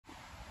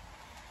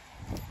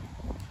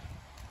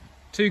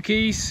2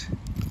 keys.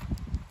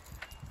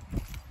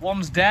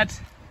 One's dead.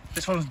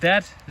 This one's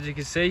dead, as you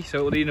can see,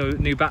 so we'll need a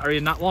new battery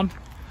in that one.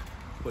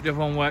 But the other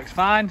one works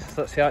fine,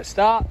 so let's see how it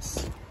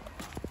starts.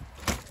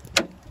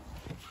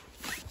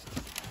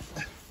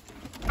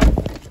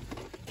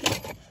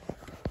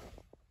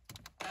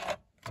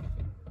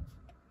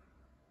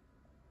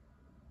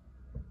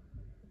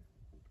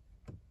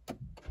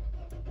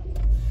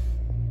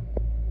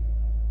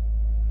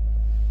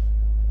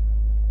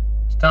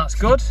 Starts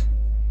good.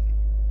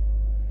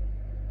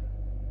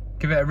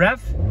 Give it a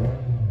rev.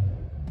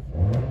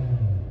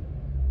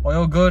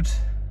 Oil good.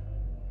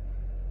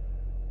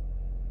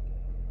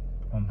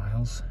 1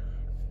 miles.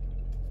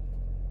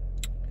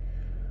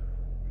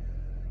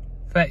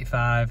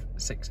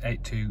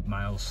 35,682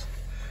 miles.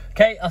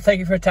 Okay, I'll take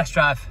it for a test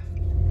drive.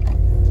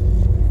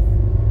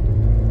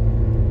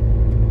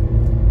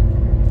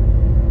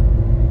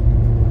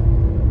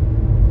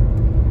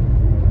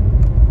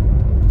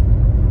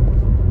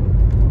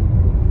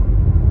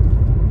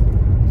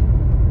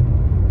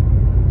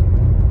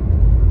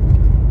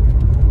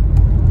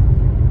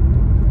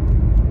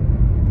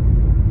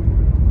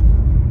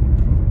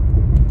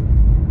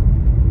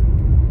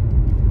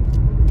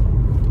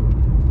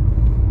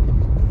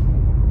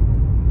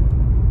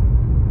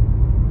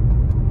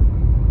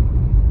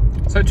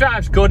 So it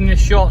drives good in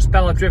this short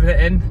spell I've driven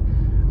it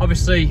in.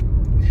 Obviously,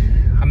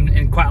 I'm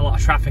in quite a lot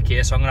of traffic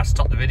here, so I'm gonna have to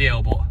stop the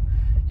video, but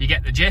you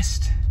get the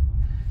gist.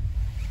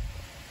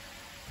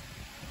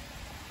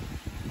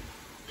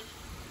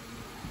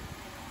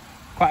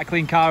 Quite a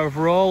clean car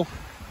overall.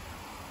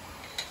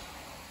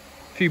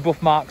 A few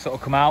buff marks that'll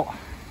come out.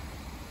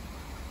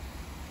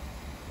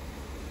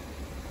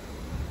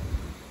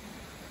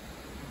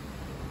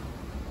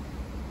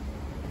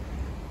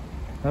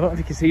 I don't know if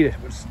you can see this,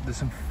 but there's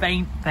some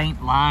faint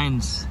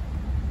lines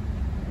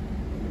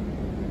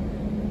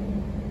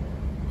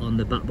on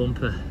the back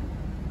bumper. I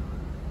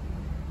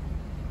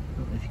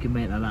don't know if you can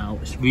make that out.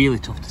 It's really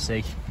tough to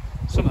see.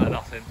 Something like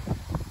nothing.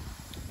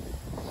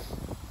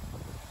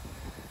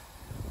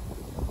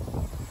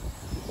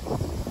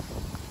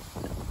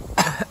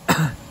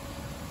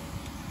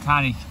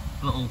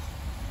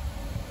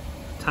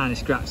 Tiny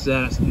scratch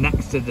there, that's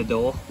next to the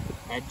door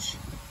edge,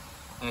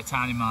 and a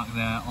tiny mark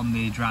there on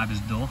the driver's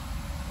door.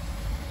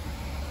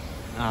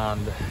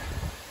 And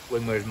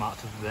wing mirror is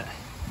marked up a bit.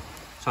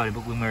 Sorry,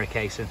 but wing mirror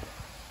casing.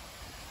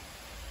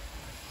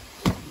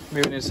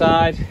 Moving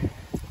inside,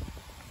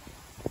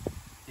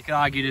 you can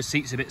argue the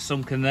seat's a bit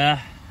sunken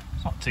there.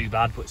 It's not too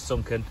bad, but it's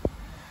sunken.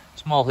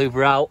 Small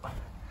hoover out.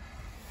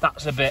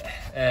 That's a bit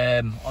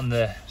on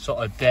the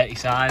sort of dirty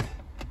side.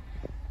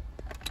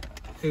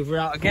 Hoover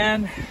out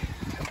again.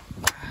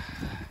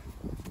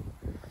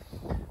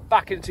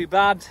 Back isn't too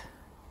bad.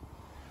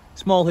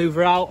 Small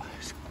hoover out.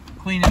 It's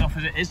clean enough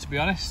as it is, to be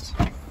honest.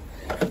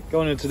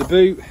 Going into the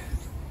boot.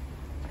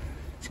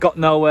 It's got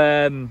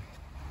no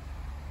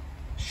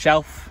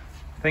shelf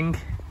thing.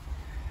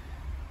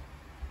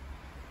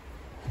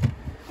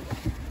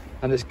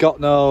 And it's got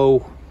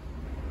no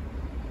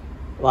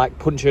like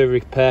puncture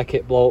repair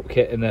kit, blow up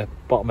kit in the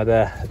bottom of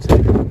there. That's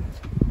it.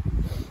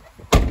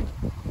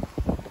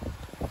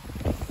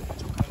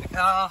 The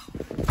car.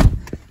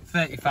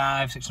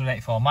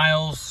 35,684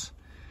 miles.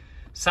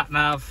 Sat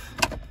nav.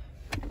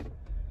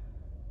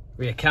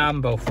 Rear cam,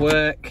 both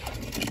work.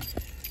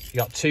 You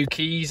got 2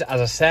 keys,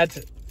 as I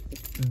said.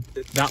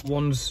 That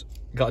one's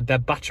got a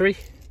dead battery.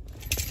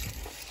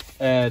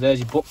 There's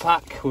your book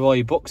pack with all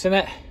your books in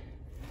it.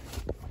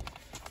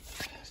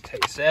 Let's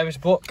take your service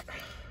book.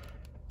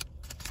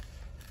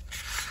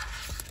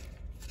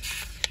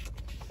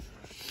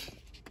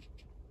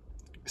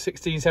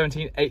 '16,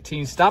 17,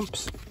 18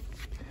 stamps.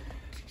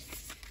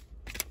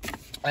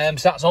 So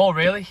that's all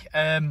really.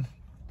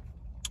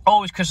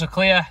 Always crystal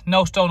clear,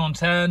 no stone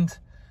unturned.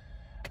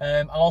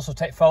 I'll also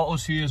take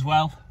photos for you as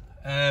well.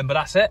 But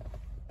that's it.